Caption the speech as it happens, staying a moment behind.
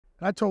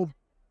And I told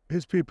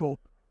his people,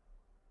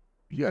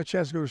 you got a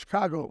chance to go to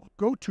Chicago,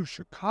 go to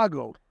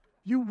Chicago.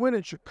 You win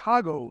in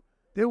Chicago,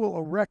 they will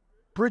erect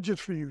bridges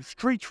for you,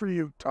 streets for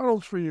you,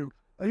 tunnels for you.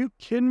 Are you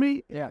kidding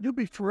me? Yeah. You'll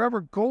be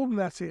forever gold in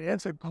that city.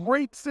 It's a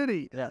great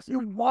city. Yes. You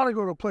want to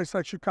go to a place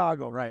like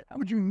Chicago. Right. How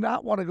would you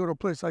not want to go to a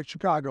place like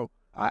Chicago?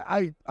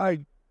 I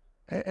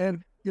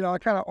you know, I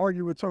kind of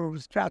argued with some of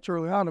his cats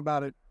early on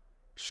about it.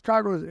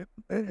 Chicago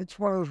it's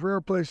one of those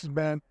rare places,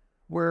 man,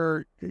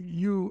 where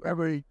you have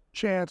a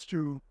chance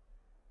to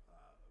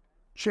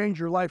change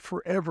your life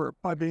forever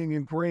by being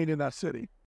ingrained in that city.